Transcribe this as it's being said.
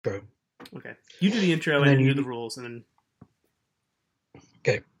True. Okay. You do the intro and then you do the rules, and then...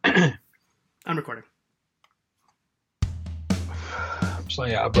 Okay. I'm recording. I'm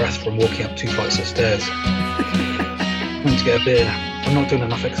slightly out of breath from walking up 2 flights of stairs. I'm going to get a beer. I'm not doing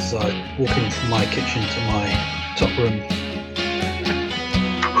enough exercise. Walking from my kitchen to my top room.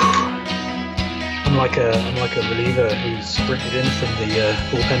 I'm like a reliever who's sprinted in from the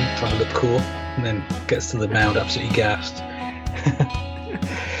bullpen trying to look cool, and then gets to the mound absolutely gassed.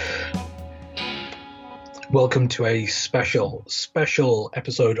 Welcome to a special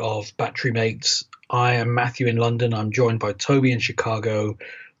episode of Battery Mates. I am Matthew in London. I'm joined by Toby in Chicago.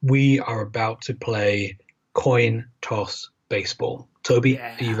 We are about to play coin toss baseball. Toby,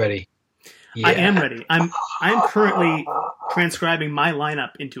 Are you ready? Yeah. I am ready. I'm currently transcribing my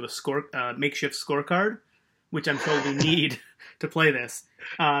lineup into a makeshift scorecard, which I'm told we need to play this.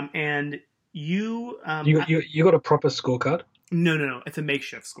 And you got a proper scorecard? No. It's a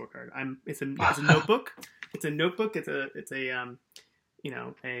makeshift scorecard. It's a notebook. It's a notebook. It's a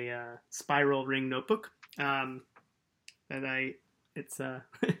spiral ring notebook. I'm going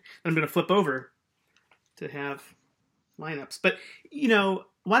to flip over to have lineups. But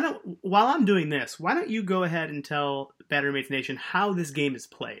while I'm doing this, why don't you go ahead and tell Battery Mates Nation how this game is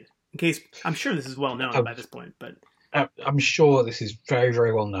played? In case, I'm sure this is well known by this point, but I'm sure this is very,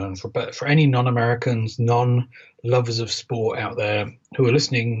 very well known for any non-Americans, non-lovers of sport out there who are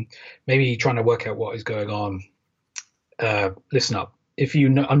listening, maybe trying to work out what is going on. Listen up. If you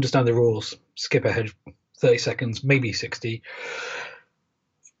understand the rules, skip ahead 30 seconds, maybe 60.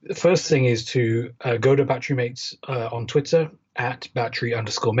 The first thing is to go to Battery Mates on Twitter at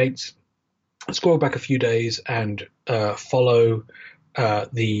battery_mates. Scroll back a few days and follow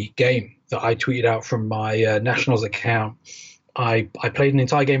the game that I tweeted out from my Nationals account. I played an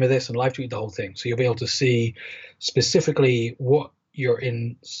entire game of this and live tweeted the whole thing, so you'll be able to see specifically what you're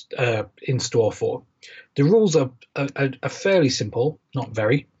in store for. The rules are fairly simple, not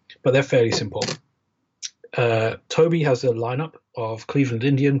very, but they're fairly simple. Toby has a lineup of Cleveland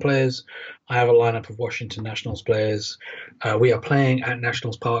Indian players. I have a lineup of Washington Nationals players. We are playing at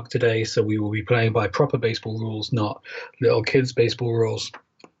Nationals Park today, so we will be playing by proper baseball rules, not little kids' baseball rules.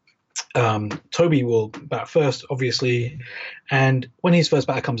 Toby will bat first, obviously, and when his first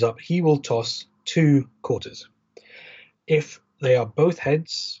batter comes up, he will toss 2 quarters. If they are both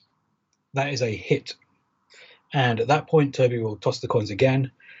heads, that is a hit. And at that point, Toby will toss the coins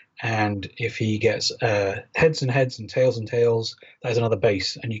again. And if he gets heads and heads and tails, that is another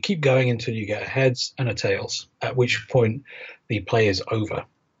base. And you keep going until you get a heads and a tails, at which point the play is over.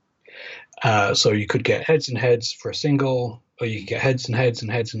 So you could get heads and heads for a single, or you could get heads and heads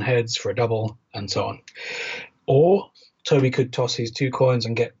and heads and heads for a double, and so on. Or Toby could toss his 2 coins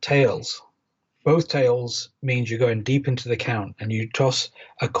and get tails. Both tails means you're going deep into the count, and you toss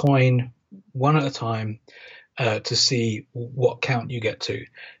a coin one at a time to see what count you get to.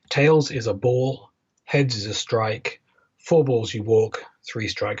 Tails is a ball, heads is a strike, 4 balls you walk, 3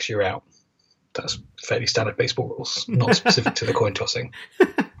 strikes you're out. That's fairly standard baseball rules, not specific to the coin tossing.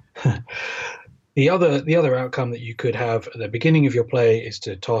 The other outcome that you could have at the beginning of your play is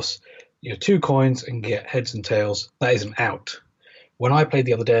to toss your 2 coins and get heads and tails. That is an out. When I played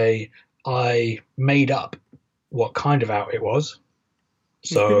the other day, I made up what kind of out it was.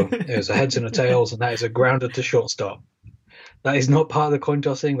 So there's a heads and a tails, and that is a grounder to shortstop. That is not part of the coin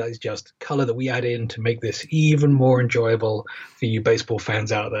tossing. That is just color that we add in to make this even more enjoyable for you baseball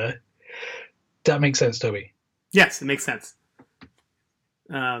fans out there. Does that make sense, Toby? Yes, it makes sense.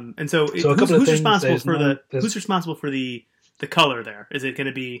 And so who's responsible for the color there? Is it going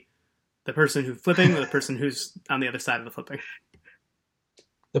to be the person who's flipping or the person who's on the other side of the flipping?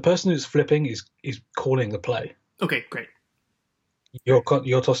 The person who's flipping is calling the play. Okay, great. You're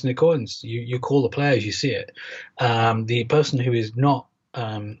tossing the coins. You call the play as you see it. The person who is not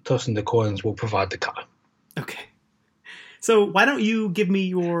tossing the coins will provide the color. Okay. So why don't you give me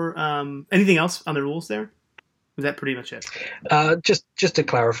your anything else on the rules there? Was that pretty much it? Just to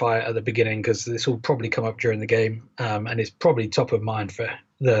clarify at the beginning, because this will probably come up during the game, and it's probably top of mind for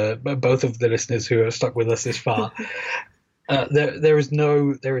both of the listeners who are stuck with us this far. There is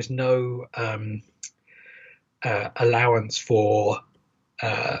no allowance for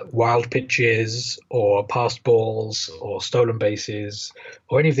wild pitches or passed balls or stolen bases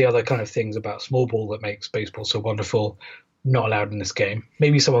or any of the other kind of things about small ball that makes baseball so wonderful. Not allowed in this game.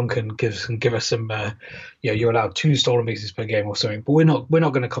 Maybe someone can give us some. You're allowed 2 stolen bases per game or something, but we're not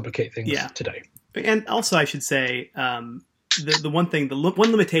going to complicate things today. And also, I should say the one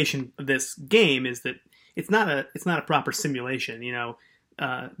limitation of this game is that it's not a proper simulation.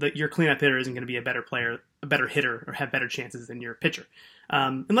 That your cleanup hitter isn't going to be a better player a better hitter or have better chances than your pitcher,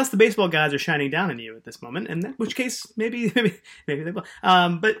 unless the baseball guys are shining down on you at this moment, in which case maybe they will.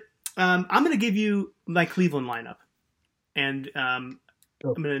 But I'm going to give you my Cleveland lineup, and I'm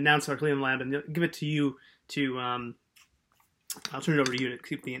going to announce our Cleveland lineup and give it to you to. I'll turn it over to you to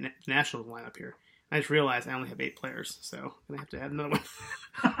keep the Nationals lineup here. I just realized I only have 8 players, so I'm going to have to add another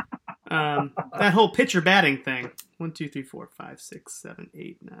one. That whole pitcher batting thing. 1, 2, 3, 4, 5, 6, 7,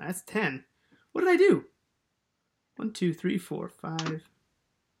 8, 9. That's 10. What did I do? 1, 2, 3, 4, 5,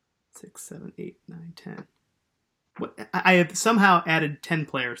 6, 7, 8, 9, 10. What? I have somehow added 10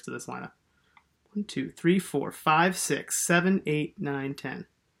 players to this lineup. 1, 2, 3, 4, 5, 6, 7, 8, 9, 10.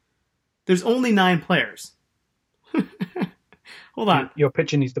 There's only 9 players. Hold on. Your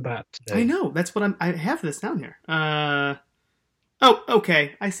pitcher needs to bat today. I know. That's what I have this down here. Oh,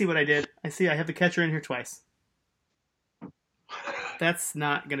 okay. I see what I did. I see I have the catcher in here twice. That's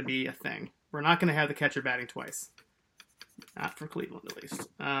not going to be a thing. We're not going to have the catcher batting twice. Not for Cleveland, at least.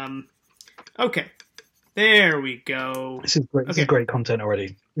 Okay. There we go. This is great. This is great content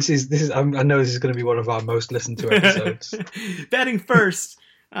already. This is. I know this is going to be one of our most listened to episodes. Batting first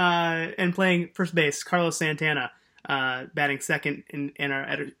and playing first base, Carlos Santana. Batting second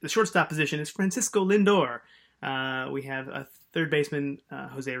at the shortstop position is Francisco Lindor. We have a third baseman,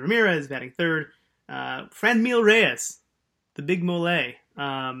 Jose Ramirez, batting third. Franmil Reyes, the big mole,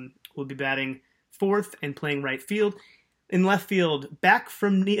 will be batting fourth and playing right field. In left field, back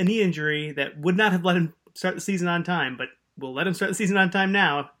from a knee injury that would not have let him start the season on time, but will let him start the season on time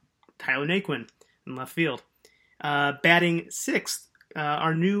now, Tyler Naquin in left field. Batting sixth,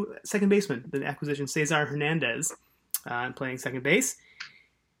 our new second baseman, the acquisition Cesar Hernandez, playing second base.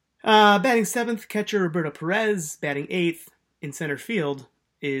 Batting seventh, catcher Roberto Perez. Batting eighth in center field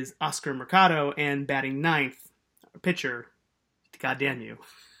is Oscar Mercado. And batting ninth, pitcher, goddamn you,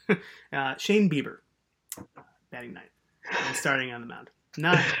 Shane Bieber. Batting ninth and starting on the mound.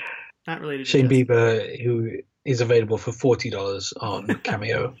 Not related to Shane Bieber, who is available for $40 on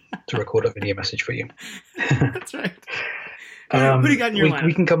Cameo to record a video message for you. That's right. Who do you got in your lineup?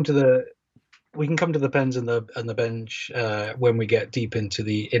 We can come to the pens and the bench when we get deep into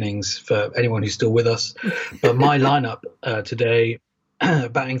the innings for anyone who's still with us. But my lineup today,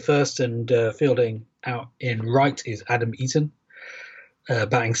 batting first and fielding out in right is Adam Eaton.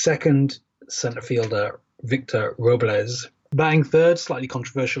 Batting second, center fielder Victor Robles. Batting third, slightly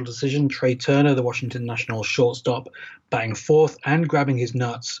controversial decision, Trey Turner, the Washington Nationals shortstop. Batting fourth and grabbing his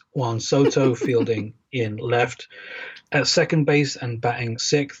nuts, Juan Soto, fielding in left. At second base and batting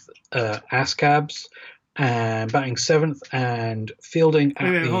sixth, Ascabs. And batting seventh and fielding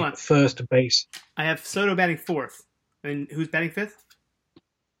at first base. I have Soto batting fourth. And who's batting fifth?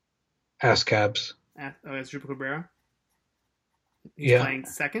 Ascabs. It's Drupa Cabrera? He's playing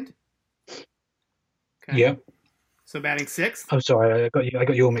second? Okay. Yep. So batting sixth? I'm sorry, I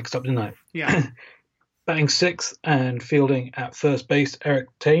got you all mixed up, didn't I? Yeah. Batting sixth and fielding at first base, Eric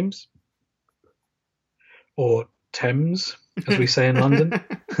Thames. Or Thames, as we say in London.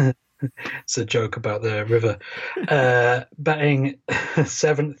 It's a joke about the river. Batting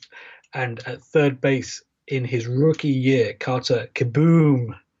seventh and at third base in his rookie year, Carter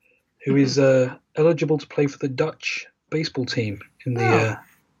Kieboom, who is eligible to play for the Dutch baseball team in the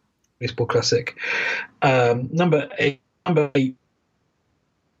Baseball Classic. Number eight,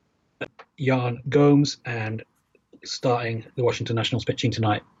 Jan Gomes, and starting the Washington Nationals pitching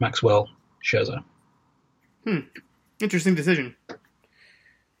tonight, Maxwell Scherzer. Interesting decision.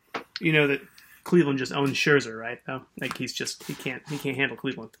 You know that Cleveland just owns Scherzer, right? Oh, like he can't handle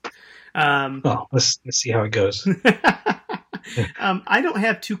Cleveland. Let's see how it goes. I don't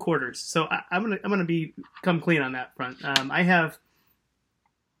have two quarters, so I'm gonna come clean on that front. I have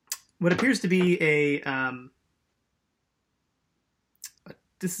what appears to be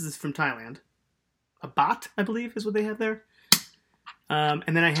this is from Thailand, a bot, I believe, is what they have there. And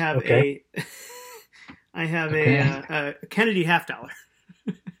then I have a Kennedy $50.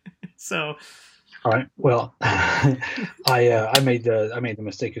 So, all right. Well, I made the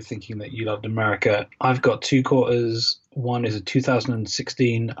mistake of thinking that you loved America. I've got two quarters. One is a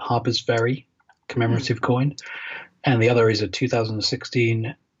 2016 Harper's Ferry commemorative coin, and the other is a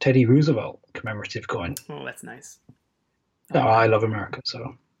 2016 Teddy Roosevelt commemorative coin. Oh, that's nice. I love America.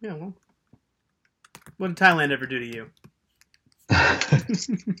 So yeah. Well, what did Thailand ever do to you?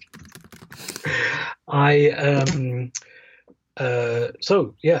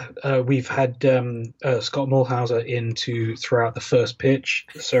 We've had Scott Mulhauser in throughout the first pitch,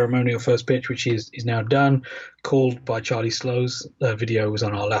 the ceremonial first pitch, which is now done, called by Charlie Slows. The video was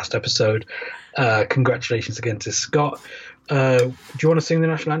on our last episode. Congratulations again to Scott. Do you want to sing the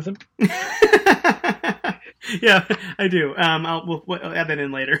national anthem? Yeah, I do. We'll add that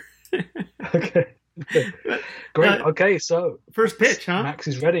in later. Okay. Great. Uh, Okay, so First pitch, huh? Max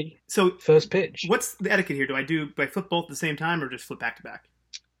is ready. So, First pitch. what's the etiquette here? Do I flip both at the same time or just flip back to back?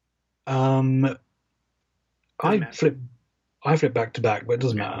 Um, Doesn't I matter. flip, I flip back to back, but it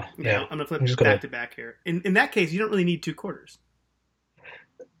doesn't Okay. matter. Okay, Yeah, I'm gonna I'm flip just back gonna. to back here. In that case, you don't really need 2 quarters.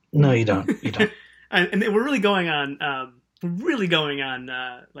 No, you don't. You don't. And we're really going on,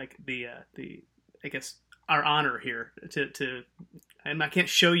 like the I guess our honor here to and I can't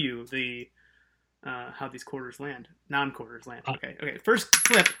show you the how these quarters land, non-quarters land. Okay. First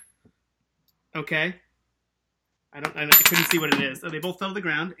flip. Okay. I couldn't see what it is. Oh, they both fell to the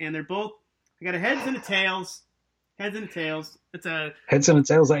ground, and they're both. I got a heads and a tails. Heads and a tails. It's a Heads and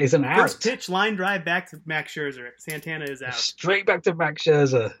tails. That is an out. first pitch line drive back to Max Scherzer. Santana is out. Straight back to Max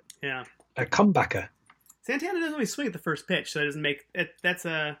Scherzer. Yeah. A comebacker. Santana doesn't always swing at the first pitch, so it doesn't make it. That's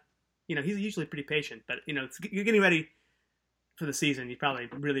a, he's usually pretty patient, but you're getting ready for the season. You're probably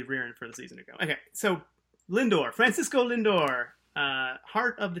really rearing for the season to go. Okay, so Lindor, Francisco Lindor,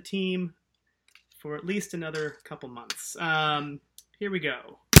 heart of the team for at least another couple months. Here we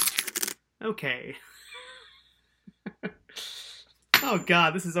go. Okay. Oh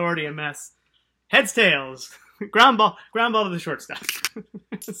God, this is already a mess. Heads, tails, ground ball to the shortstop.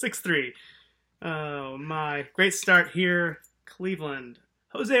 6-3. Oh my, great start here, Cleveland.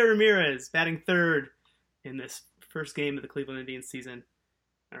 Jose Ramirez batting third in this first game of the Cleveland Indians season.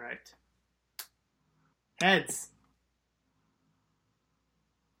 All right. Heads.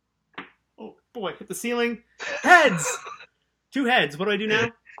 Oh boy, hit the ceiling. Heads. 2 heads. What do I do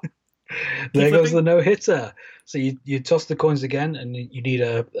now? There goes flipping? the no hitter. So you toss the coins again, and you need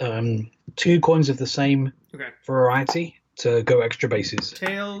 2 coins of the same Okay. variety to go extra bases.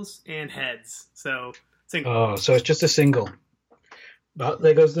 Tails and heads. So single. Oh, so it's just a single. But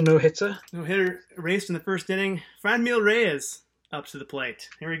there goes the no hitter. No hitter erased in the first inning. Franmil Reyes up to the plate.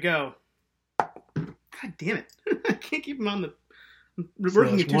 Here we go. God damn it. I can't keep him on the... I'm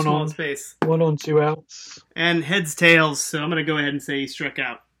working it's at too one small on. a space. 1 on, 2 outs. And heads, tails. So I'm going to go ahead and say he struck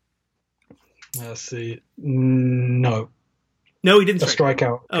out. Let's see. No. No, he didn't A strike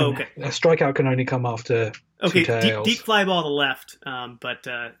out. strikeout. Oh, okay. A strikeout can only come after Okay, 2 tails. deep fly ball to left.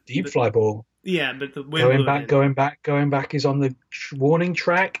 Deep fly ball. Yeah, but the wind blew it in. Going back is on the warning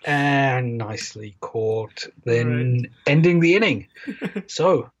track and nicely caught. Then ending the inning.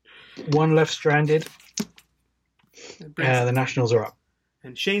 So, 1 left stranded. The Nationals are up.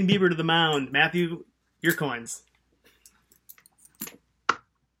 And Shane Bieber to the mound. Matthew, your coins.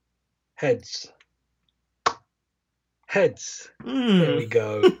 Heads. There we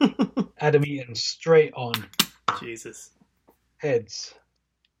go. Adam Eaton straight on. Jesus. Heads.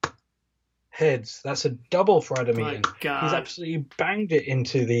 That's a double for Adam My Eaton. God. He's absolutely banged it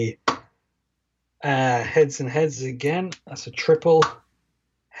into the heads and heads again. That's a triple.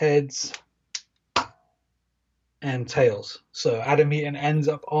 Heads and tails. So Adam Eaton ends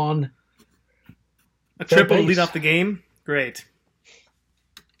up on a triple base. lead off the game. Great.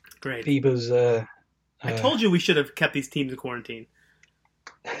 Bieber's. I told you we should have kept these teams in quarantine.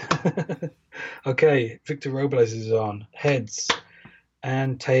 Okay, Victor Robles is on heads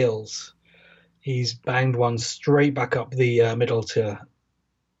and tails. He's banged one straight back up the middle to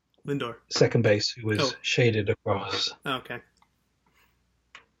Lindor, second base, who was shaded across. Okay.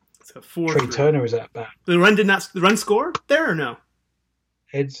 So 4. Trey Turner is at bat. The run score there or no?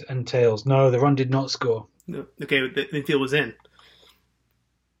 Heads and tails. No, the run did not score. No. Okay, the infield was in.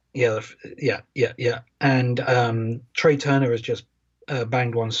 Yeah. And Trey Turner has just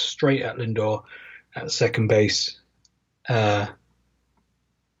banged one straight at Lindor at second base.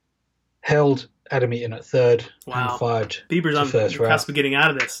 Held Adam Eaton at third. Wow. And fired Bieber's on the cusp of getting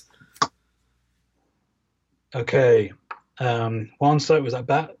out of this. Okay. Juan Soto was at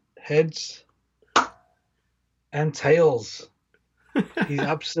bat. Heads and tails. He's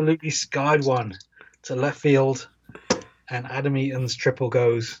absolutely skied one to left field. And Adam Eaton's triple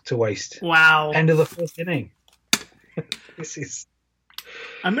goes to waste. Wow. End of the first inning. This is...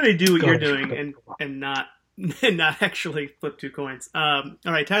 I'm going to do what you're doing and not actually flip 2 coins. All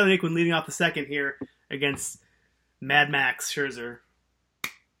right, Tyler Naquin leading off the second here against Mad Max Scherzer.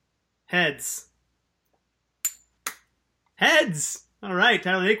 Heads. All right,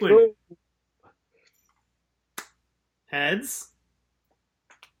 Tyler Naquin. Heads.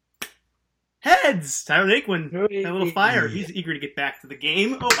 Tyler Naquin. That little fire. He's eager to get back to the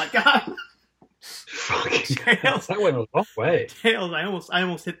game. Oh my God. Tails. That went a long way. Tails. I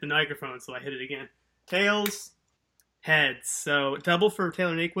almost hit the microphone, so I hit it again. Tails. Heads. So double for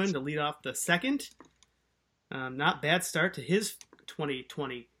Taylor Naquin to lead off the second. Not bad start to his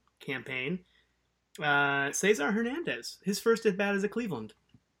 2020 campaign. Cesar Hernandez, his first at bat as a Cleveland.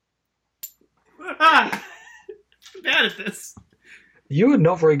 Ah, bad at this. You are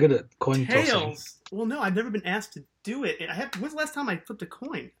not very good at coin tossing. Tails. Well, no, I've never been asked to do it. When's the last time I flipped a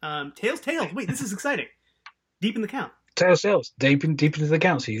coin? Tails. Wait, this is exciting. Deep in the count. Tails. Deep into the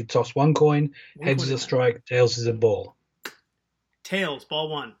count. So you toss one coin. Heads is a strike. Tails is a ball. Tails, ball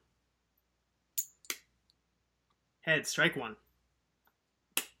 1. Heads, strike 1.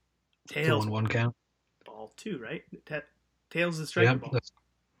 Tails. 1 count. Ball 2, right? Tails is striking ball.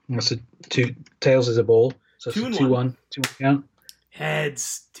 That's a 2. Tails is a ball. So it's 2-1. 2-1 count.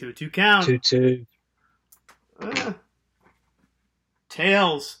 Heads, 2-2 count. 2-2.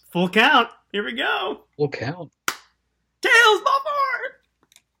 Tails, full count. Here we go. Full count. Tails, ball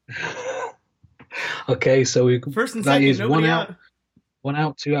 4. Okay, so we first and second, nobody out. 1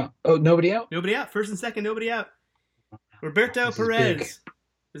 out, 2 out. Oh, nobody out? Nobody out. First and second, nobody out. Roberto Perez.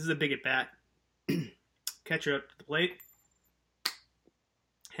 This is a big at bat. Catcher up to the plate.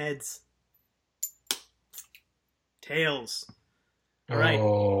 Heads. Tails. All right.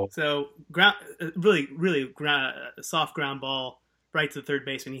 Oh. So really soft ground ball right to the third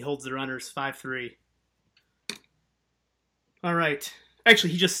baseman. He holds the runners 5-3. All right.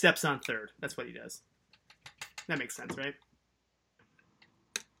 Actually, he just steps on third. That's what he does. That makes sense, right?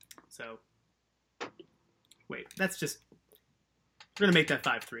 So, wait. That's just... We're going to make that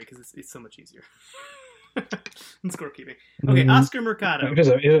 5-3 because it's so much easier. In scorekeeping. Okay, Oscar Mercado.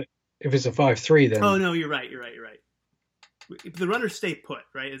 If it's a 5-3, then... Oh, no, you're right. If the runners stay put,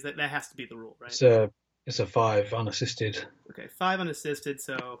 right? That has to be the rule, right? It's a 5 unassisted. Okay, 5 unassisted.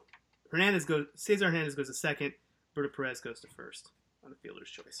 So Cesar Hernandez goes to second. Roberto Perez goes to first on the fielder's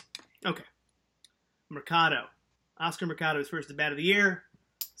choice. Okay. Mercado. Oscar Mercado is first at bat of the year.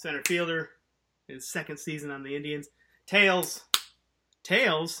 Center fielder. His second season on the Indians. Tails.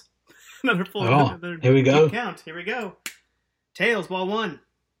 Another full. Here we go. Count. Here we go. Tails, ball 1.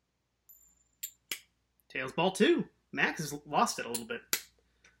 Tails, ball 2. Max has lost it a little bit.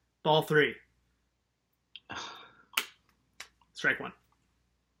 Ball 3. Strike 1.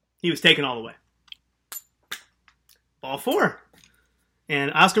 He was taken all the way. Ball 4.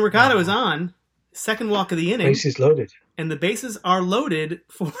 And Oscar Mercado is on. Second walk of the inning. Bases loaded. And the bases are loaded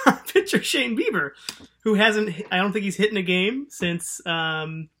for our pitcher, Shane Bieber, who I don't think he's hit in a game since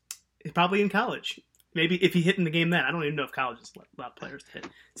probably in college. Maybe if he hit in the game then. I don't even know if colleges allow players to hit.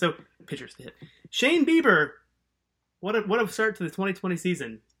 So, pitchers to hit. Shane Bieber, what a start to the 2020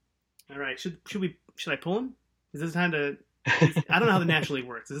 season. All right, should I pull him? Is this time to... I don't know how the National League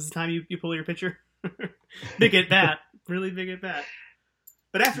works. Is this the time you pull your pitcher? Big at bat. Really big at bat.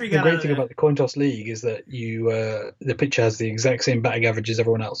 But after he got the great thing about the coin toss league is that the pitcher has the exact same batting average as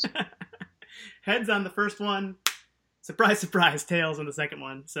everyone else. Heads on the first one. Surprise, surprise. Tails on the second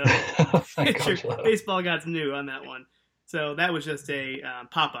one. So baseball gods knew on that one. So that was just a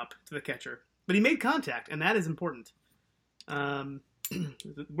pop-up to the catcher. But he made contact, and that is important.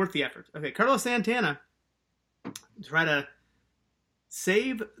 Worth the effort. Okay, Carlos Santana. Try to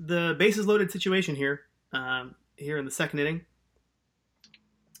save the bases loaded situation here. Here in the second inning.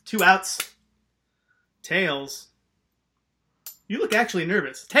 2 outs. Tails. You look actually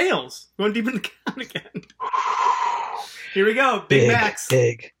nervous. Tails. Going deep in the count again. Here we go. Big Max.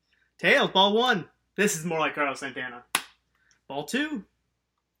 Big. Tails. Ball 1. This is more like Carlos Santana. Ball 2.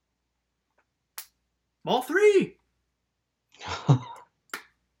 Ball 3.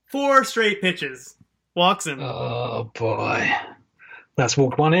 4 straight pitches. Walks him. Oh, boy. That's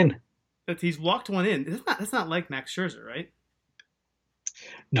walked one in. He's walked one in. That's not like Max Scherzer, right?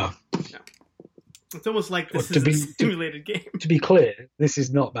 No. It's almost like this is a simulated game. To be clear, this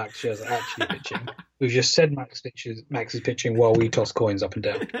is not Max Scherzer actually pitching. We've just said Max is pitching while we toss coins up and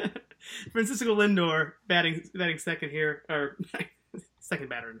down. Francisco Lindor batting second here, or second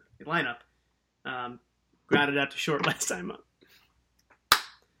batter in the lineup. Grounded out to short last time up.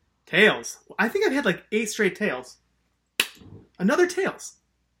 Tails. I think I've had like 8 straight tails. Another tails.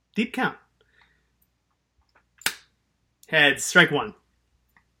 Deep count. Heads. Strike 1.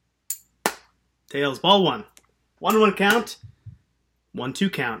 Tails. Ball 1. 1-1 count.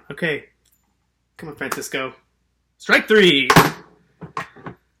 1-2 count. Okay. Come on, Francisco. Strike 3.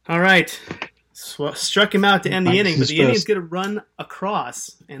 All right. Struck him out to end the inning, but the Indians get a run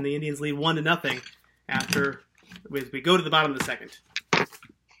across, and the Indians lead 1-0 after we go to the bottom of the second.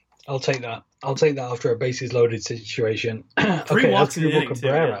 I'll take that. After a bases loaded situation. 3 walks in the inning,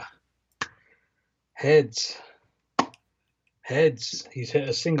 Cabrera. Too, yeah. Heads. He's hit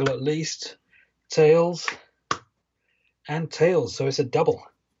a single at least. Tails. And tails. So it's a double.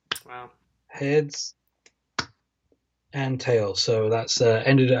 Wow. Heads and tails. So that's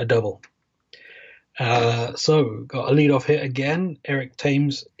ended at a double. So got a lead-off hit again. Eric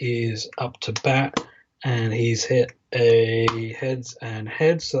Thames is up to bat, and he's hit a heads and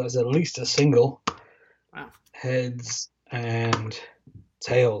heads, so that's at least a single. Wow. Heads and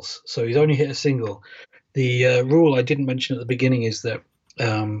tails. So he's only hit a single. The rule I didn't mention at the beginning is that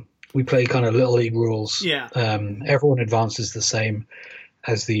we play kind of little league rules. Yeah. Everyone advances the same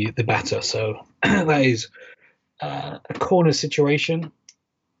as the batter. So that is a corner situation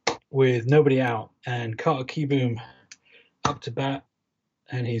with nobody out, and Carter Keyboom up to bat,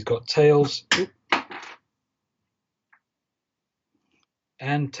 and he's got tails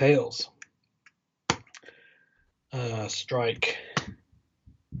and tails. Strike,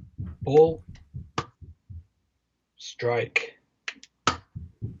 ball, strike,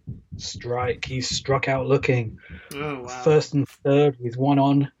 strike. He's struck out looking. Oh, wow. First and third with one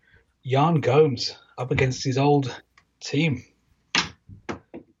on. Jan Gomes up against his old team.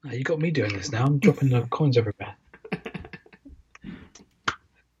 You got me doing this now. I'm dropping the coins everywhere.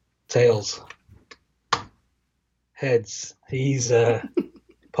 Tails. Heads. He's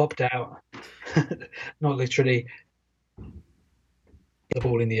popped out. Not literally. The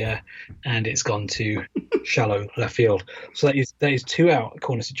ball in the air, and it's gone to shallow left field. So that is 2 out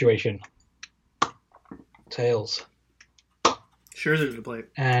corner situation. Tails. Scherzer to the plate.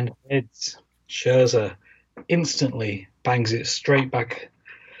 And heads. Scherzer instantly bangs it straight back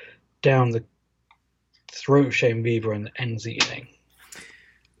down the throat of Shane Bieber and ends the inning.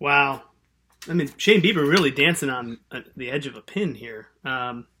 Wow. I mean, Shane Bieber really dancing on the edge of a pin here.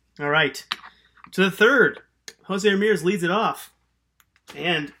 All right. To the third. Jose Ramirez leads it off.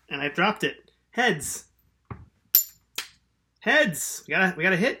 And I dropped it. Heads. Heads. We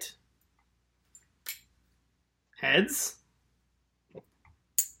got a hit. Heads.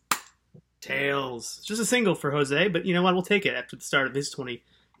 Tails. It's just a single for Jose, but you know what? We'll take it after the start of his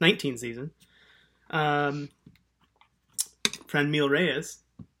 2019 season. Franmil Reyes.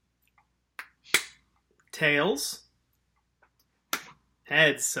 Tails.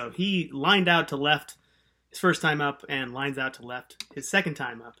 Heads. So he lined out to left his first time up and lines out to left his second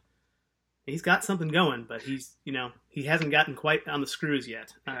time up. He's got something going, but he hasn't gotten quite on the screws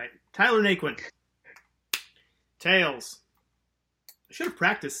yet. All right. Tyler Naquin. Tails. I should have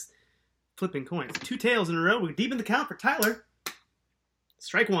practiced flipping coins. 2 tails in a row. We're deep in the count for Tyler.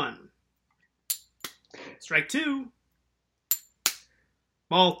 Strike 1. Strike 2.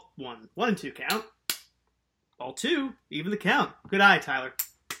 Ball 1. 1 and 2 count. Ball 2. Even the count. Good eye, Tyler.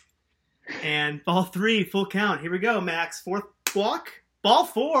 And ball 3. Full count. Here we go, Max. 4th walk. Ball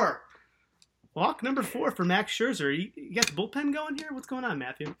 4. Walk number 4 for Max Scherzer. You got the bullpen going here? What's going on,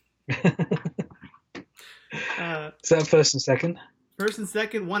 Matthew? Is that first and second? First and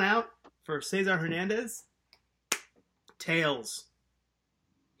second, 1 out for Cesar Hernandez. Tails.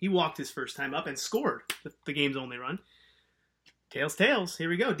 He walked his first time up and scored the game's only run. Tails, tails. Here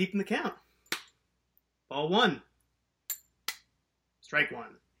we go. Deep in the count. Ball 1. Strike 1.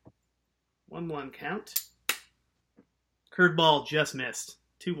 1-1 count. Curveball just missed.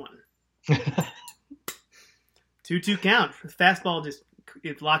 2-1. 2-2 count. Fastball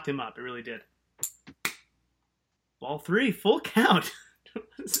it locked him up. It really did. Ball 3. Full count.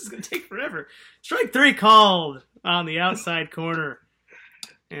 This is going to take forever. Strike 3 called on the outside corner.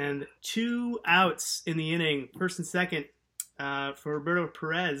 And 2 outs in the inning. First and second for Roberto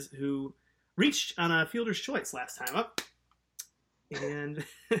Perez, who reached on a fielder's choice last time up. And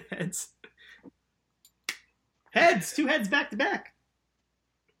heads. 2 heads back to back.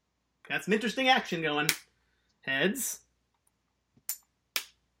 Got some interesting action going. Heads.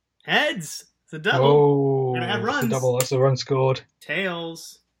 Heads. It's a double. Oh, Gonna have runs. It's a double. That's a run scored.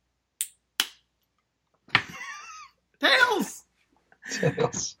 Tails. Tails.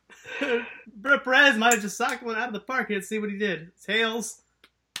 Tails. Brett Perez might have just socked one out of the park. Let's see what he did. Tails.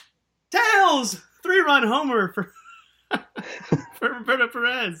 Tails! 3-run homer for Roberto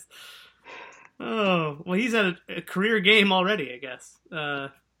Perez. Oh, well, he's had a career game already, I guess.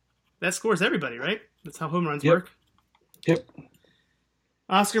 That scores everybody, right? That's how home runs work. Yep.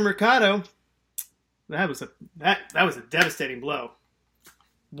 Oscar Mercado. That was a devastating blow.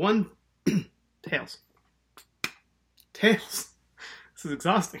 1 tails. Tails. This is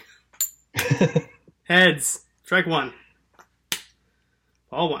exhausting. Heads. Strike 1.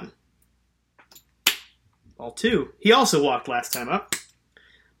 Ball 1. Ball 2. He also walked last time up.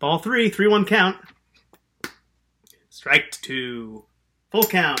 Ball 3. 3-1 count. Strike 2. Full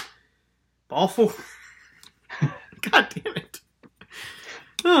count. Ball 4. God damn it.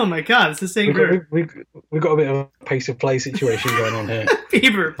 Oh my God, this is taking we've got a bit of a pace of play situation going on here.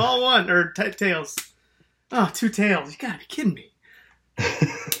 Bieber, ball 1, or tails. Oh, 2 tails. You gotta be kidding me.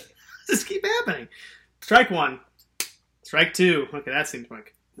 This just keep happening? Strike one. Strike two. Okay, that seems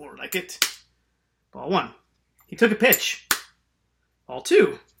like more like it. Ball one. He took a pitch. Ball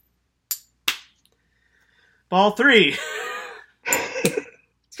two. Ball three.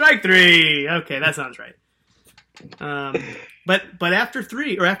 Strike three. Okay, that sounds right. But after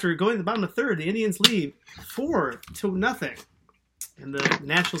three, or after going to the bottom of the third, the Indians lead 4-0. And the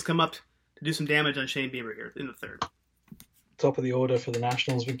Nationals come up to do some damage on Shane Bieber here in the third. Top of the order for the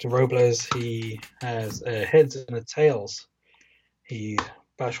Nationals, Victor Robles. He has a heads and a tails. He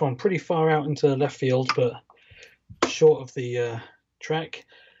bashed one pretty far out into left field, but short of the track.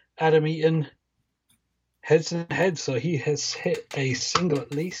 Adam Eaton, heads and heads, so he has hit a single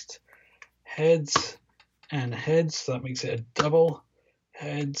at least. Heads and heads, so that makes it a double.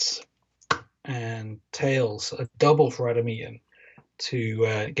 Heads and tails, a double for Adam Eaton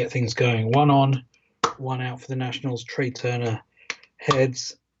to get things going. One on, one out for the Nationals. Trey Turner,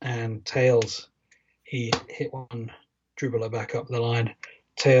 heads and tails. He hit one dribbler back up the line.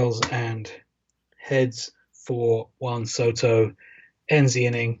 Tails and heads for Juan Soto. Ends the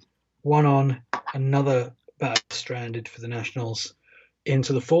inning. One on, another batter stranded for the Nationals.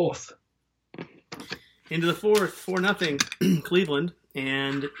 Into the fourth. Into the fourth, 4-0 Cleveland.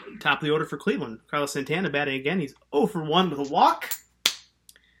 And top of the order for Cleveland. Carlos Santana batting again. He's 0 for 1 with a walk.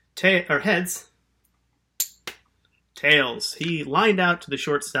 Heads. Tails. He lined out to the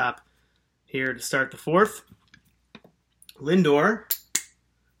shortstop here to start the fourth. Lindor.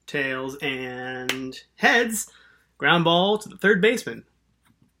 Tails and heads. Ground ball to the third baseman.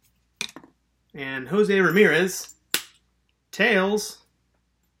 And Jose Ramirez. Tails.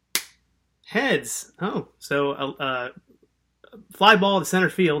 Heads. Oh, so fly ball to center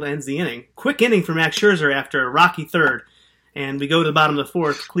field ends the inning. Quick inning for Max Scherzer after a rocky third. And we go to the bottom of the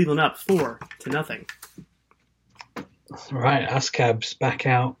fourth. Cleveland up 4-0. Right, ASCAB's back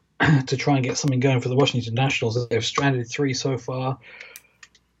out to try and get something going for the Washington Nationals. They've stranded 3 so far.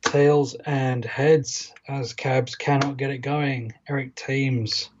 Tails and heads as Cabs cannot get it going. Eric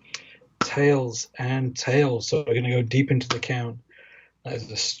Thames, tails and tails. So we're going to go deep into the count. That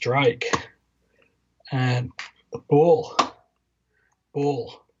is a strike. And a ball.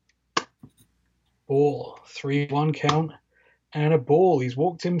 3-1 count. And a ball. He's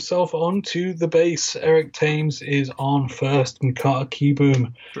walked himself onto the base. Eric Thames is on first. And Carter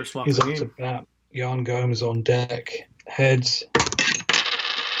Keyboom is up to bat. Jan Gomes on deck. Heads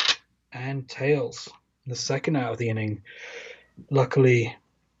and tails. The second out of the inning. Luckily,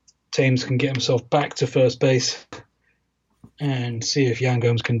 Thames can get himself back to first base and see if Jan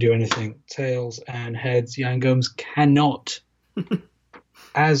Gomes can do anything. Tails and heads. Jan Gomes cannot,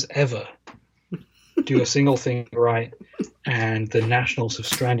 as ever, do a single thing right. And the Nationals have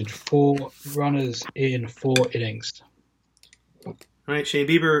stranded 4 runners in 4 innings. All right, Shane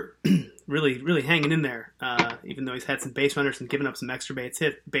Bieber really hanging in there, even though he's had some base runners and given up some extra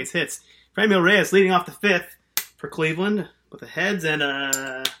base hits. Franmil Reyes leading off the 5th for Cleveland with a heads and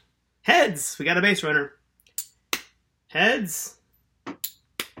a heads. We got a base runner. Heads.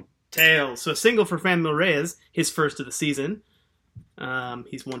 Tails. So a single for Franmil Reyes, his first of the season.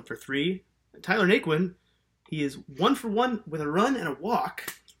 He's 1 for 3. Tyler Naquin, he is 1 for 1 with a run and a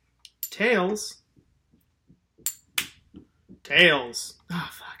walk. Tails. Oh,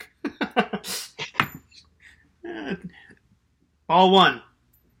 fuck. Ball 1.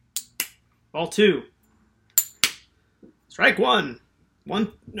 Ball 2. Strike 1.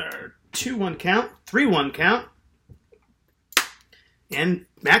 2-1 count. 3-1 count. And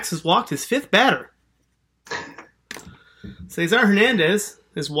Max has walked his 5th batter. Cesar Hernandez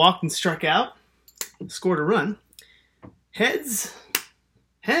has walked and struck out. Scored a run. Heads.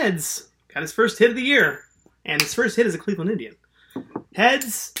 Got his first hit of the year. And his first hit as a Cleveland Indian.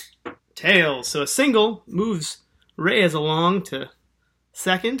 Heads. Tails. So a single moves Reyes along to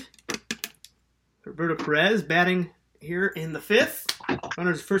second. Roberto Perez batting here in the 5th.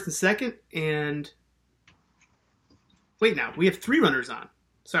 Runners first and second. And wait now. We have 3 runners on.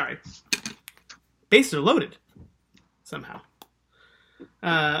 Sorry. Bases are loaded. Somehow.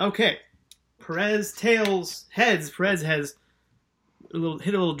 Okay. Perez, tails, heads. Perez has hit a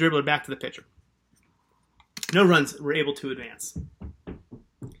little dribbler back to the pitcher. No runs were able to advance.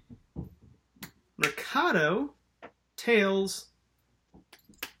 Mercado, tails,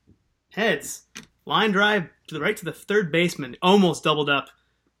 heads. Line drive to the right to the third baseman. Almost doubled up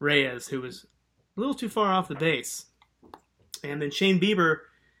Reyes, who was a little too far off the base. And then Shane Bieber,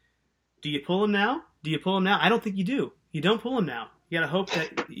 do you pull him now? I don't think you do. You don't pull him now. You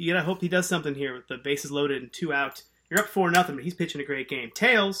gotta hope he does something here with the bases loaded and 2 out. You're up 4-0, but he's pitching a great game.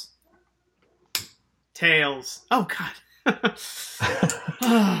 Tails. Oh God.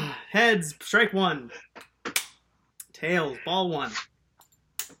 Heads, strike one. Tails, ball one.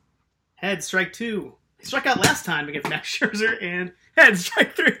 Heads, strike two. He struck out last time against Max Scherzer, and heads,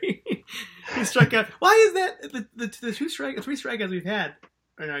 strike three. He struck out. Why is that the three strikeouts we've had?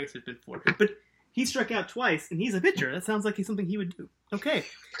 Or no, I guess there's been four. But he struck out twice, and he's a pitcher. That sounds like he's something he would do. Okay,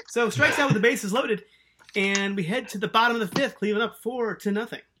 so strikes out with the bases loaded, and we head to the bottom of the fifth. Cleveland up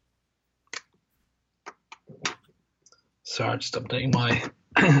 4-0. Sorry, just updating my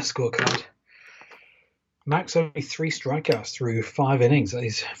scorecard. Max only 3 strikeouts through 5 innings. That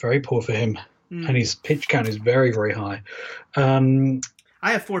is very poor for him. And his pitch count is very, very high. I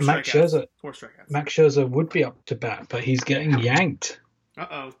have 4 Max strikeouts. Scherzer, 4 strikeouts. Max Scherzer would be up to bat, but he's getting yanked.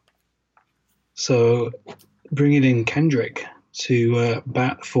 Uh-oh. So bringing in Kendrick to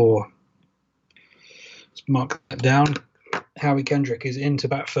bat for. Let's mark that down. Howie Kendrick is in to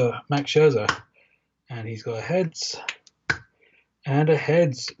bat for Max Scherzer. And he's got a heads and a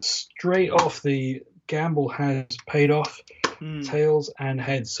heads. Straight off, the gamble has paid off. Tails and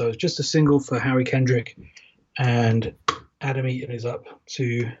heads. So it's just a single for Howie Kendrick. And Adam Eaton is up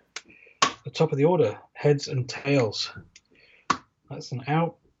to the top of the order. Heads and tails. That's an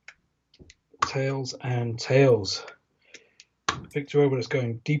out. Tails and tails. Victor Obert is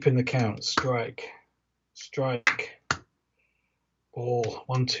going deep in the count. Strike. Ball.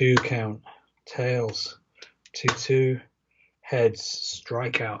 1-2 count. Tails. 2-2. Heads.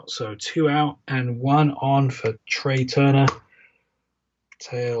 Strikeout. So 2 out and 1 on for Trey Turner.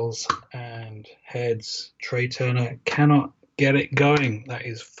 Tails and heads. Trey Turner cannot get it going. That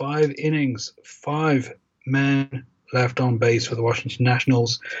is 5 innings, 5 men left on base for the Washington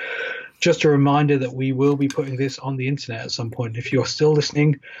Nationals. Just a reminder that we will be putting this on the internet at some point. If you are still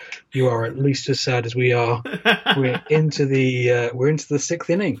listening, you are at least as sad as we are. We're into the 6th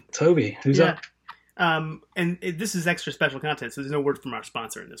inning. Toby, who's up? This is extra special content, so there's no word from our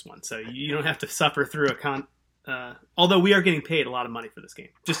sponsor in this one. So you don't have to suffer through although we are getting paid a lot of money for this game.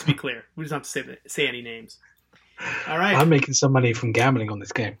 Just to be clear, we just don't have to say any names. All right. I'm making some money from gambling on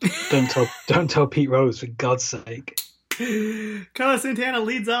this game. Don't tell Pete Rose, for God's sake. Carlos Santana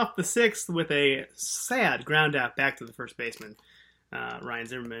leads off the 6th with a sad ground out back to the first baseman, Ryan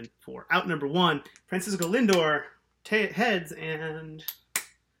Zimmerman, for out number 1. Francisco Lindor heads and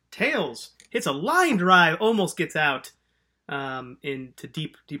tails. Hits a line drive, almost gets out into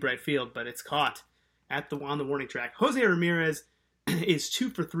deep right field, but it's caught on the warning track. Jose Ramirez is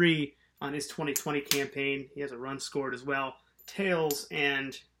 2 for 3 on his 2020 campaign. He has a run scored as well. Tails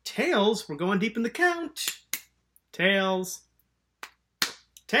and tails. We're going deep in the count. Tails.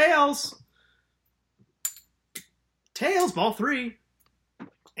 Ball 3.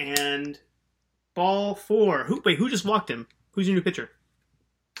 And ball 4. Who just walked him? Who's your new pitcher?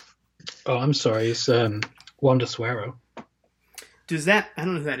 Oh, I'm sorry. It's Wander Suero. Does that? I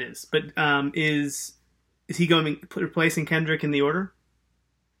don't know who that is, but is he going replacing Kendrick in the order?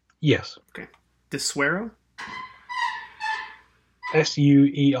 Yes. Okay. DeSuero?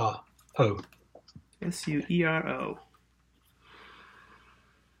 Suero. Suero.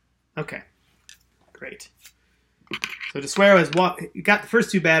 Okay. Great. So DeSuero has got the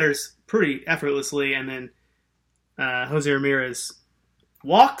first 2 batters pretty effortlessly, and then Jose Ramirez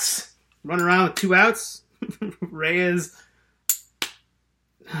walks, run around with 2 outs. Reyes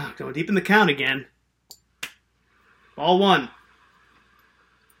going deep in the count again. Ball 1.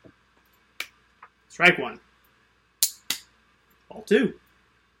 Strike 1. Ball 2.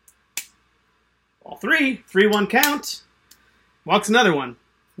 Ball 3. 3-1 count. Walks another one.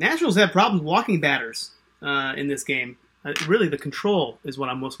 Nationals have problems walking batters in this game. Really, the control is what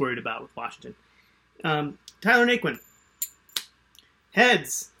I'm most worried about with Washington. Tyler Naquin.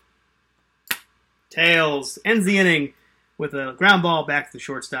 Heads. Tails. Ends the inning with a ground ball back to the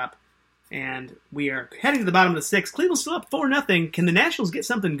shortstop. And we are heading to the bottom of the 6th. Cleveland's still up 4-0. Can the Nationals get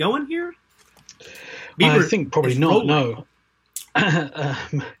something going here? I think probably not, no.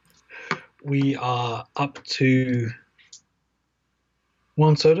 We are up to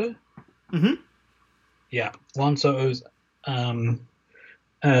Juan Soto. Mm-hmm. Yeah, Juan Soto's, and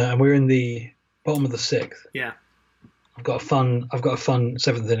we're in the bottom of the 6th. Yeah, I've got a fun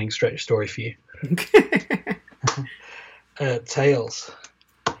 7th inning stretch story for you. Tails.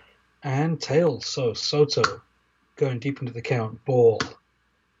 So Soto going deep into the count. Ball.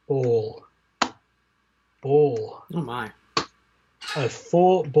 Oh my. A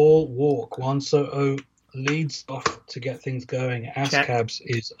 4-ball walk. Juan Soto leads off to get things going. Ascabs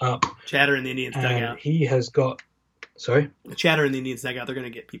is up. Chatter in the Indians dugout. He has got. Sorry? Chatter in the Indians dugout. They're going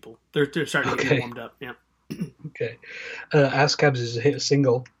to get people. They're starting to get warmed up. Yeah. Okay. Ascabs has hit a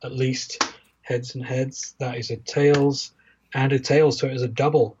single, at least. Heads and heads. That is a tails. and a tails, so it is a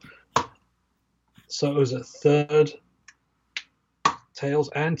double. Soto's at third. Tails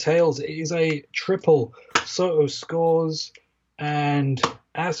and tails. It is a triple. Soto scores, and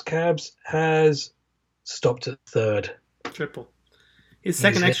Ascabs has stopped at third. Triple. His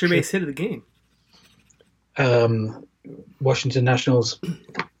second extra base hit of the game. Washington Nationals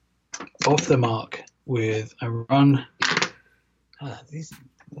off the mark with a run. These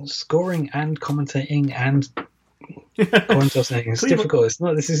scoring and commentating and coin tossing is difficult. It's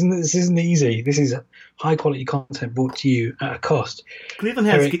not. This isn't easy. This is high quality content brought to you at a cost. Cleveland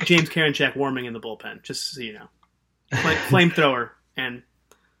has James Karinchak warming in the bullpen, just so you know. Like flamethrower and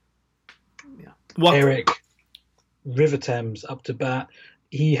Eric Riverthames up to bat.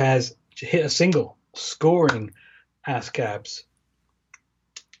 He has hit a single, scoring Ascabs.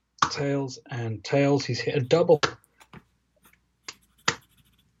 Tails and tails. He's hit a double.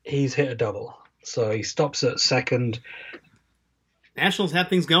 So he stops at second. Nationals have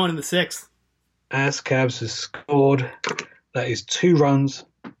things going in the sixth. Ascabs has scored. That is 2 runs,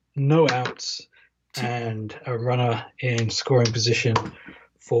 no outs, and a runner in scoring position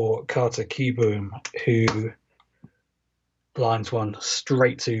for Carter Kieboom, who lines one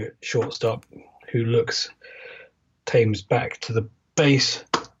straight to shortstop, who looks Thames back to the base.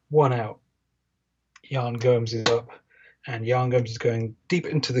 1 out. Jan Gomes is up, and Jan Gomes is going deep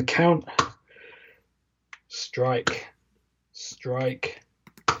into the count. Strike.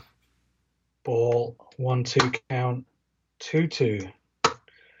 Ball. 1-2 count. 2-2.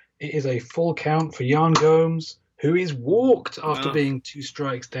 It is a full count for Jan Gomes, who is walked after being 2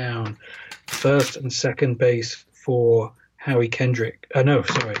 strikes down. First and second base for Howie Kendrick.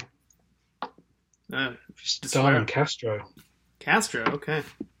 Starling Castro. Okay.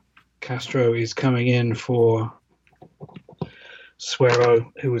 Castro is coming in for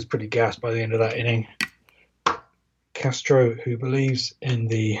Suero, who was pretty gassed by the end of that inning. Castro, who believes in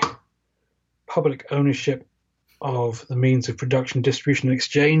the public ownership of the means of production, distribution, and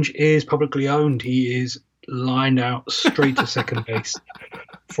exchange, is publicly owned. He is lined out straight to second base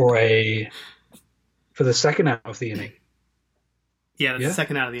for the second out of the inning. Yeah, that's the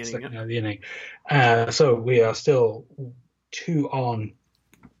second out of the inning. Second out of the inning. So we are still 2 on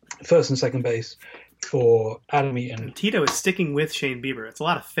first and second base for Adam Eaton. And Tito is sticking with Shane Bieber. It's a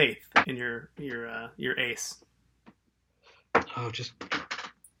lot of faith in your ace. Oh, just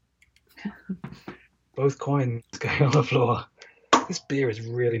both coins going on the floor. This beer is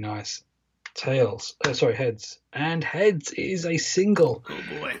really nice. Heads. And heads is a single.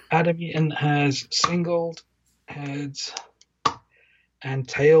 Oh boy. Adam Eaton has singled. Heads and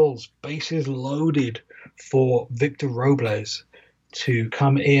tails. Bases loaded for Victor Robles to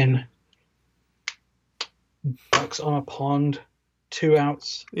come in. Ducks on a pond. 2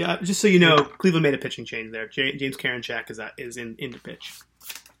 outs. Yeah, just so you know, Cleveland made a pitching change there. James Karinchak is in to pitch.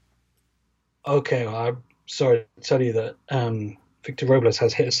 Okay, well, I'm sorry to tell you that Victor Robles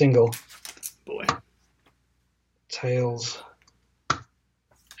has hit a single. Boy. Tails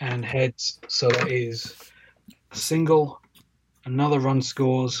and heads. So that is a single. Another run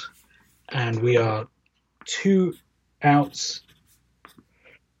scores. And we are 2 outs.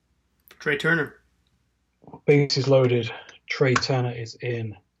 Trey Turner. Bases loaded. Trey Turner is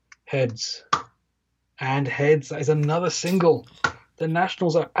in. Heads. And heads. That is another single. The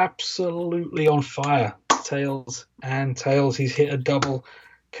Nationals are absolutely on fire. Tails and tails. He's hit a double.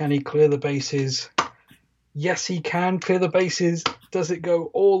 Can he clear the bases? Yes, he can clear the bases. Does it go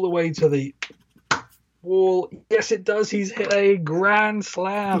all the way to the wall? Yes, it does. He's hit a grand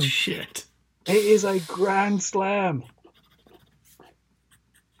slam. Shit. It is a grand slam.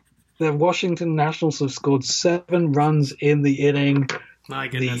 The Washington Nationals have scored 7 runs in the inning. My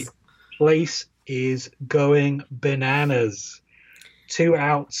goodness. The place is going bananas. 2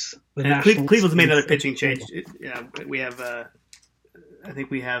 outs. Cleveland's made another pitching change. We have. I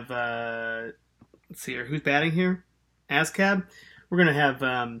think we have. Let's see here. Who's batting here? Ascab. We're gonna have.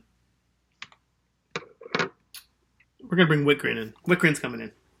 We're gonna bring Whitgren in. Whitgren's coming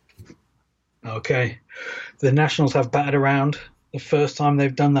in. Okay. The Nationals have batted around. The first time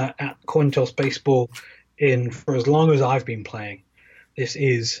they've done that at coin toss baseball for as long as I've been playing. This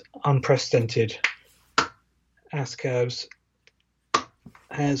is unprecedented. Ascabs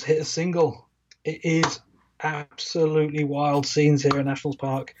has hit a single. It is absolutely wild scenes here at Nationals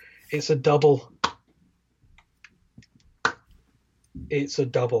Park. It's a double.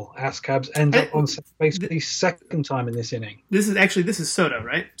 Ascabs ends up on second base for the second time in this inning. This is Soto,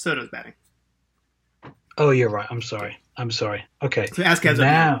 right? Soto's batting. Oh, you're right. I'm sorry. Okay. So Ascabs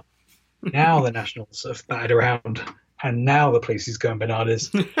now the Nationals have batted around, and now the place is going bananas.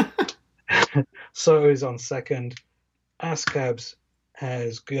 Soto is on second. Ascabs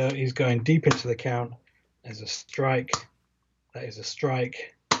he's going deep into the count. There's a strike. That is a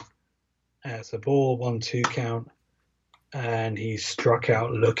strike. That's a ball, 1-2 count. And he's struck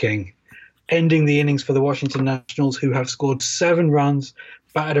out looking, ending the innings for the Washington Nationals, who have scored 7 runs,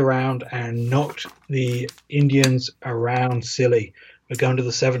 batted around, and knocked the Indians around silly. We're going to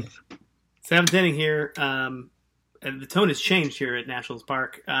the 7th. 7th inning here. And the tone has changed here at Nationals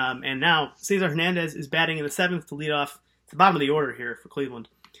Park. And now Cesar Hernandez is batting in the 7th to lead off the bottom of the order here for Cleveland.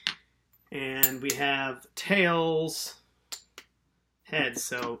 And we have tails, heads.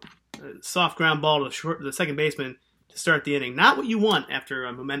 So soft ground ball to the second baseman to start the inning. Not what you want after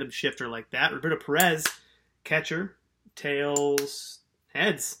a momentum shifter like that. Roberto Perez, catcher, tails,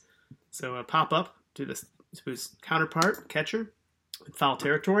 heads. So a pop up to his counterpart, catcher, in foul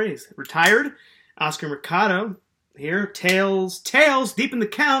territory. He's retired. Oscar Mercado here, tails, deep in the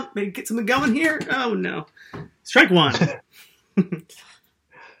count. Maybe get something going here. Oh no. Strike 1.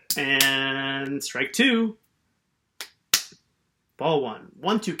 And strike 2. Ball 1.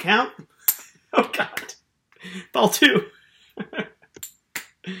 1-2 count. Oh God. Ball 2.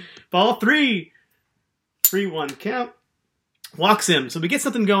 Ball 3. 3-1 count. Walks him. So we get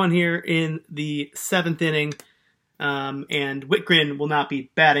something going here in the 7th inning. And Whitgren will not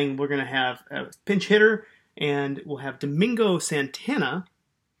be batting. We're going to have a pinch hitter. And we'll have Domingo Santana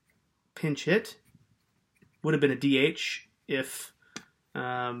pinch hit. Would have been a DH if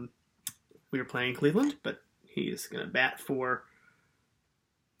we were playing Cleveland. But he's going to bat for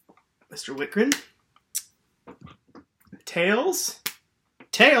Mr. Whitgren. Tails,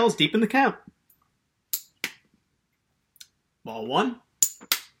 deep in the count. Ball 1.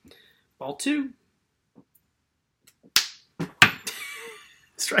 Ball 2.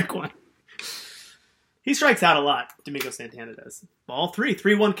 Strike 1. He strikes out a lot, Domingo Santana does. Ball 3,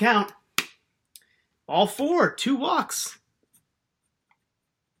 3-1 count. Ball 4, 2 walks.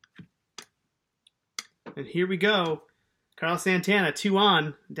 And here we go. Carlos Santana, 2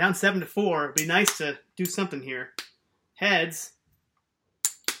 on, down 7-4. It'd be nice to do something here. Heads,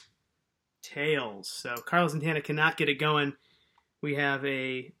 tails. So Carlos Santana cannot get it going. We have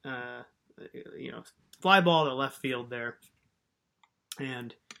a fly ball to left field there,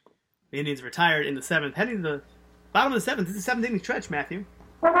 and the Indians retired in the 7th, heading to the bottom of the 7th. This is the 7th inning stretch, Matthew.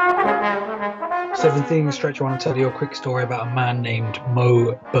 7th inning stretch. I want to tell you a quick story about a man named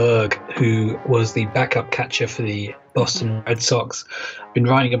Mo Berg, who was the backup catcher for the Boston Red Sox. I've been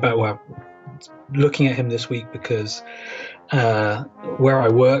writing about, looking at him this week because where I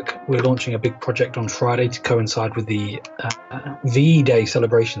work, we're launching a big project on Friday to coincide with the V-Day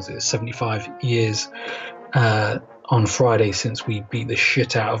celebrations. It's 75 years on Friday since we beat the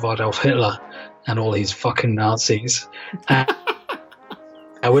shit out of Adolf Hitler and all his fucking Nazis.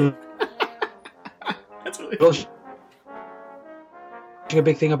 We're That's really funny. A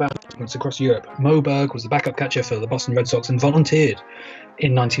big thing about it across Europe. Mo Berg was the backup catcher for the Boston Red Sox and volunteered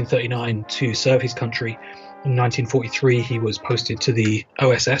in 1939 to serve his country. In 1943, he was posted to the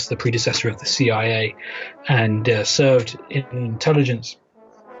OSS, the predecessor of the CIA, and served in intelligence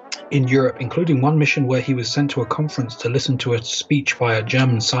in Europe, including one mission where he was sent to a conference to listen to a speech by a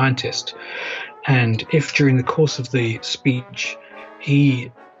German scientist. And if during the course of the speech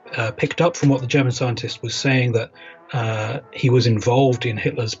he picked up from what the German scientist was saying that he was involved in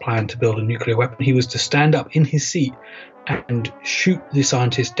Hitler's plan to build a nuclear weapon, he was to stand up in his seat and shoot the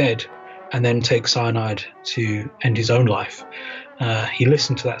scientist dead and then take cyanide to end his own life. He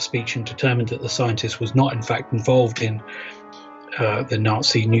listened to that speech and determined that the scientist was not in fact involved in the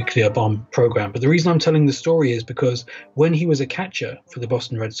Nazi nuclear bomb program. But the reason I'm telling the story is because when he was a catcher for the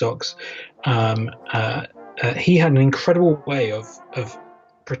Boston Red Sox, he had an incredible way of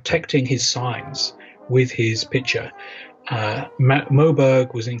protecting his signs with his pitcher. Mo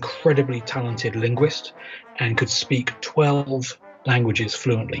Berg was an incredibly talented linguist and could speak 12 languages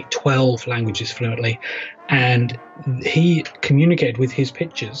fluently, and he communicated with his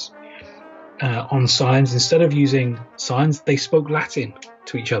pitchers on signs. Instead of using signs, they spoke Latin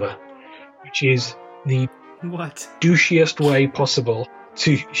to each other, which is the douchiest way possible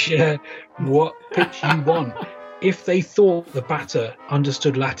to share what pitch you want. If they thought the batter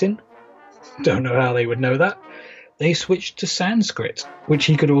understood Latin, don't know how they would know that, they switched to Sanskrit, which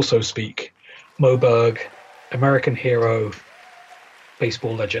he could also speak. Mo Berg, American hero,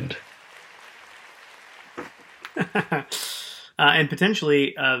 baseball legend. And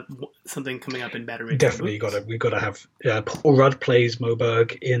potentially something coming up in Batter Ring. Definitely we've got to have Paul Rudd plays Mo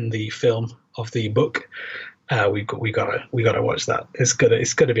Berg in the film of the book. We got to watch that. It's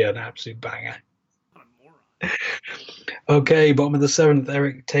gonna be an absolute banger. Okay, bottom of the 7th,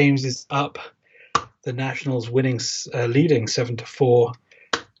 Eric Thames is up. the Nationals leading 7-4.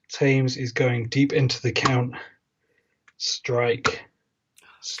 Thames is going deep into the count. Strike.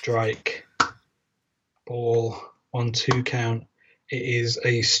 Ball. 1-2 count. It is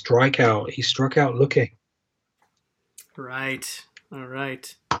a strikeout. He struck out looking. Right. All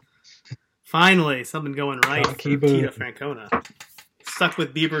right. Finally, something going right for Tito Francona. Stuck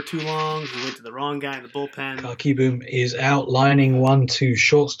with Bieber too long. He went to the wrong guy in the bullpen. Kakeboom is out, lining 1-2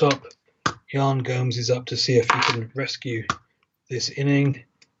 shortstop. Jan Gomes is up to see if he can rescue this inning.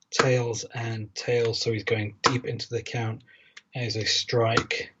 Tails, so he's going deep into the count. That is a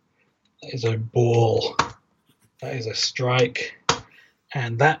strike. That is a ball. That is a strike.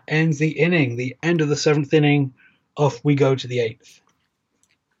 And that ends the inning. The end of the 7th inning. Off we go to the 8th.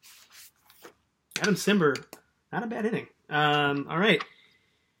 Adam Cimber, not a bad inning. All right.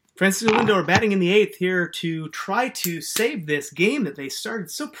 Francisco Lindor batting in the 8th here to try to save this game that they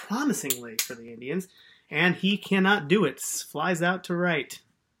started so promisingly for the Indians. And he cannot do it. Flies out to right.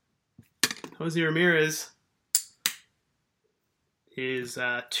 Jose Ramirez is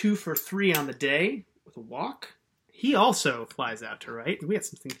 2 for 3 on the day with a walk. He also flies out to right. We had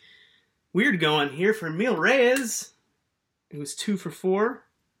something weird going here for Emil Reyes, who's 2 for 4.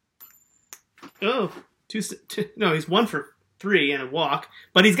 Oh, he's 1 for 3 and a walk.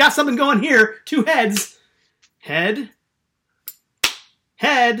 But he's got something going here. 2 heads. Head.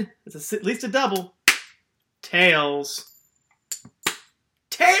 It's at least a double. Tails.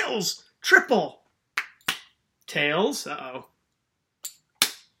 Triple. Tails. Uh-oh.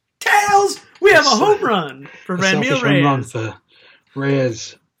 Tails! We have a home run for Emil Reyes. Home run for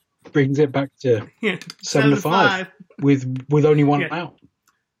Reyes. Brings it back to 7-5 with only one out.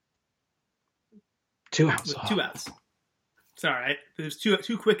 2 outs. With 2 outs. It's all right. There's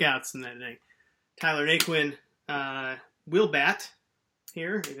two quick outs in that inning. Tyler Naquin will bat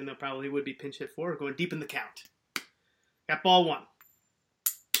here, even though probably would be pinch hit 4, going deep in the count. Got ball 1.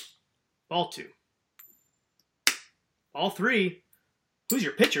 Ball 2. Ball 3. Who's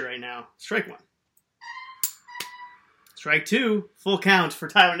your pitcher right now? Strike 1. Strike 2. Full count for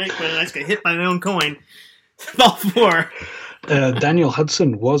Tyler Naquin. I just got hit by my own coin. Ball 4. Daniel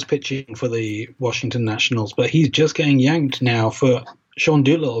Hudson was pitching for the Washington Nationals, but he's just getting yanked now for Sean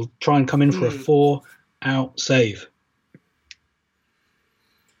Doolittle try and come in for a 4-out save.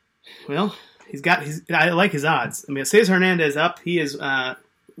 Well, I like his odds. I mean, Cesar Hernandez up. He is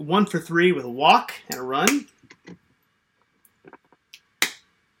 1 for 3 with a walk and a run.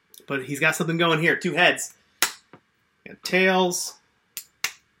 But he's got something going here. 2 heads. Got tails.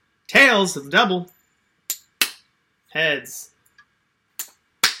 Tails is a double. Heads.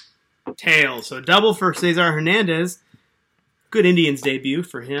 Tails. So a double for Cesar Hernandez. Good Indians debut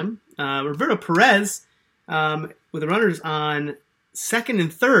for him. Roberto Perez with the runners on 2nd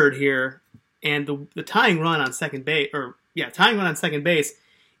and 3rd here, and the tying run on second base,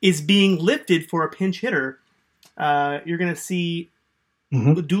 is being lifted for a pinch hitter. You're going to see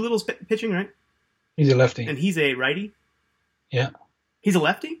Doolittle's pitching, right? He's a lefty. And he's a righty? Yeah. He's a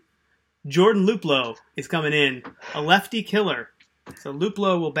lefty? Jordan Luplow is coming in. A lefty killer. So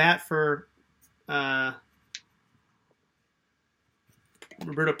Luplow will bat for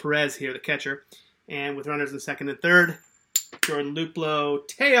Roberto Perez here, the catcher. And with runners in 2nd and 3rd, Jordan Luplow,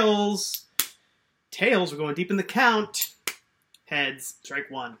 tails. Tails, we're going deep in the count. Heads,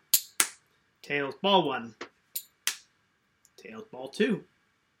 strike 1. Tails, ball 1. Tails, ball 2.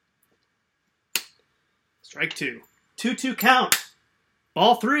 Strike 2. 2-2 count.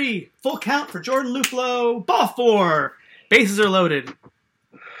 Ball 3. Full count for Jordan Luplow. Ball 4. Bases are loaded.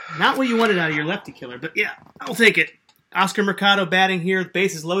 Not what you wanted out of your lefty killer, but yeah, I'll take it. Oscar Mercado batting here.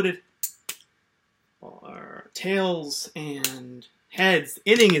 Bases loaded. Tails and heads.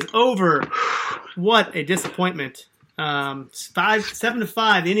 Inning is over. What a disappointment.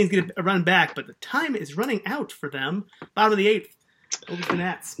 7-5. The inning's going to run back, but the time is running out for them. Bottom of the 8th. Over to the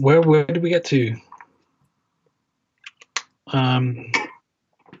Nats. Where did we get to?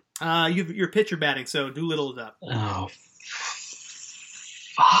 Your pitcher batting, so Doolittle is up. Oh,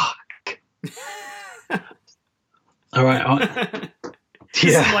 fuck. All right.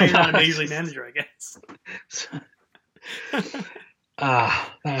 This is why you're not a major league manager, I guess.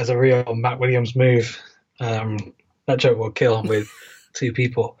 That is a real Matt Williams move. That joke will kill with 2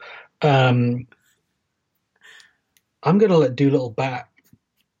 people. I'm going to let Doolittle bat.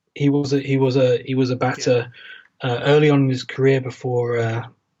 He was a batter early on in his career before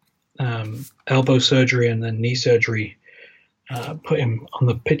elbow surgery and then knee surgery put him on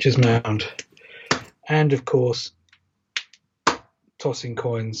the pitcher's mound. And of course, tossing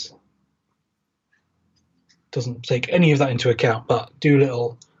coins doesn't take any of that into account, but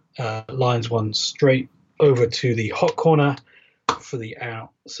Doolittle lines one straight over to the hot corner for the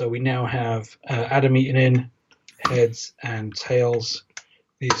out. So we now have Adam Eaton in, heads and tails.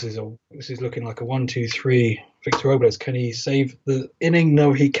 This is looking like a 1-2-3. Victor Robles, can he save the inning?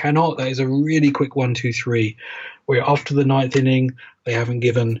 No, he cannot. That is a really quick 1-2-3. We're off to the ninth inning. They haven't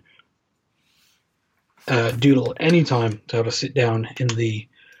given Doolittle any time to have a sit down in the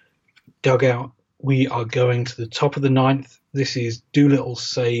dugout. We are going to the top of the ninth. This is Doolittle's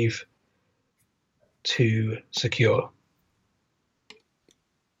save to secure.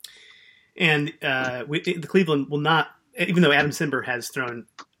 And the Cleveland will not, even though Adam Simber has thrown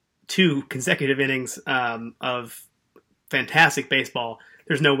 2 consecutive innings of fantastic baseball,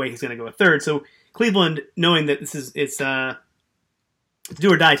 there's no way he's going to go a third. So Cleveland, knowing that it's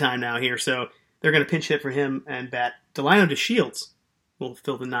do or die time now here, so they're going to pinch hit for him and bat. Delino DeShields will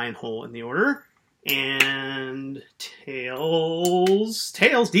fill the 9 hole in the order. And Tails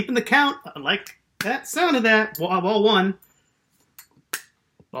deep in the count. I like that sound of that. Ball 1.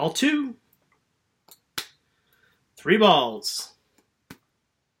 Ball 2. 3 balls.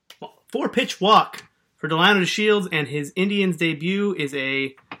 4-pitch walk for Delino DeShields, and his Indians debut is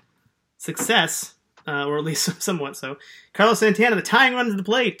a success, or at least somewhat so. Carlos Santana, the tying run to the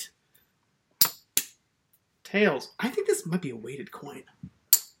plate. Tails. I think this might be a weighted coin.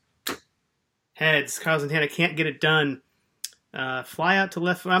 Heads. Carlos Santana can't get it done. Fly out to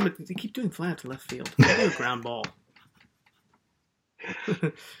left. I'm going to keep doing fly out to left field. I'll do a ground ball.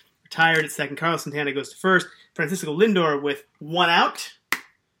 Retired at second. Carlos Santana goes to first. Francisco Lindor with 1 out.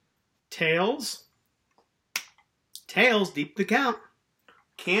 Tails deep the count.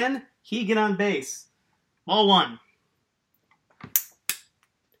 Can he get on base? Ball 1.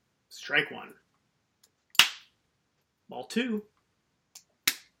 Strike 1. Ball 2.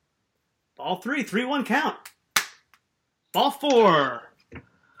 Ball 3. 3-1 count. Ball 4.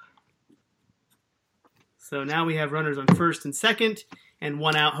 So now we have runners on first and second, and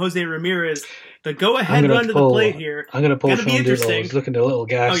 1 out. Jose Ramirez, the go-ahead run to the plate here. I'm going to pull Sean Doolittle. I was looking at a little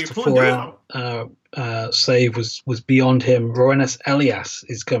gas. The 4-out save was beyond him. Roenis Elias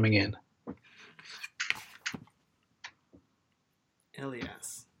is coming in.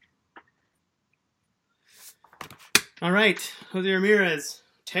 Elias. All right. Jose Ramirez,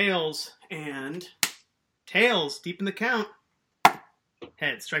 tails deep in the count.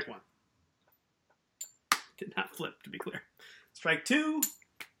 Head, strike 1. Did not flip, to be clear. Strike 2.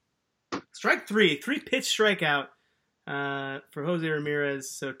 Strike 3. 3-pitch strikeout for Jose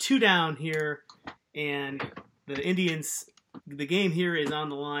Ramirez. So 2 down here. And the Indians, the game here is on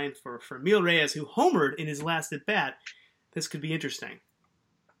the line for Emil Reyes, who homered in his last at-bat. This could be interesting.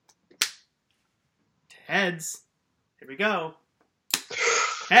 Heads. Here we go.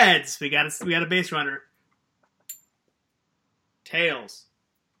 Heads. We got a base runner. Tails.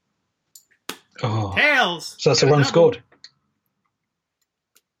 Oh. Tails. So that's a run scored.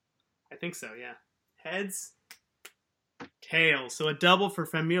 I think so, yeah. Heads. Tails. So a double for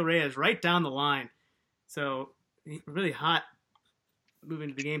Emil Reyes right down the line. So really hot moving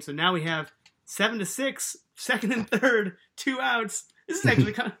to the game. So now we have 7-6, second and third, 2 outs. This is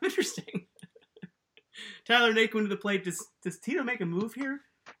actually kind of interesting. Tyler Naquin to the plate. Does Tito make a move here?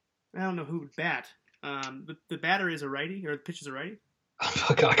 I don't know who would bat. The batter is a righty, or the pitcher's a righty.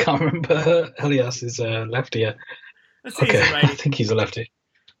 I can't remember. Elias is a lefty. Let's say he's a righty. I think he's a lefty.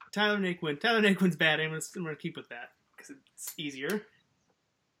 Tyler Naquin's batting. I'm going to keep with that because it's easier.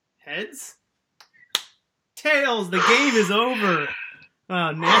 Heads. Tails. The game is over.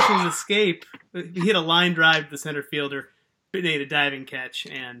 Nationals escape. He hit a line drive to the center fielder. Made a diving catch,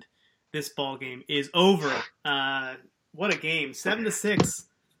 and this ball game is over. What a game. 7-6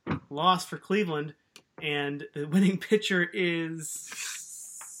 loss for Cleveland. And the winning pitcher is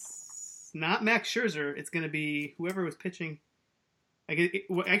not Max Scherzer. It's going to be whoever was pitching.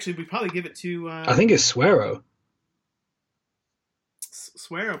 Actually, we probably give it to... I think it's Suero.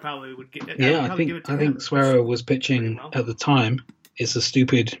 Suero probably would get it. Yeah, I think Suero was pitching at the time. It's a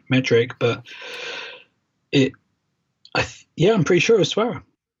stupid metric, but I'm pretty sure it was Suero.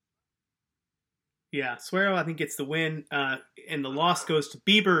 Yeah, Suero, I think, gets the win, and the loss goes to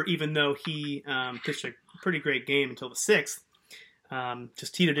Bieber, even though he pitched a pretty great game until the 6th.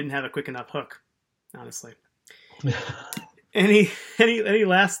 Just Tito didn't have a quick enough hook, honestly. Any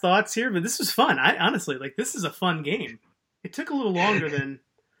last thoughts here? But this was fun. Honestly, this is a fun game. It took a little longer than...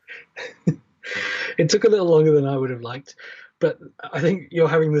 It took a little longer than I would have liked, but I think you're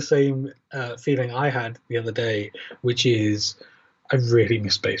having the same feeling I had the other day, which is I really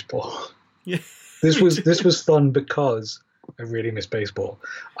miss baseball. Yeah. This was fun because I really miss baseball.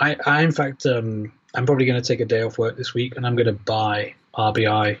 I in fact, I'm probably going to take a day off work this week, and I'm going to buy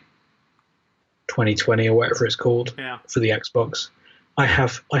RBI 2020 or whatever it's called for the Xbox. I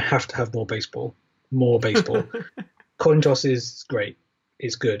have to have more baseball. More baseball. Coin toss is great.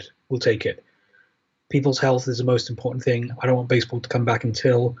 It's good. We'll take it. People's health is the most important thing. I don't want baseball to come back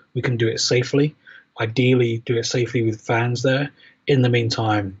until we can do it safely. Ideally, do it safely with fans there. In the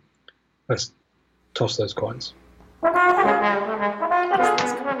meantime, let's toss those coins.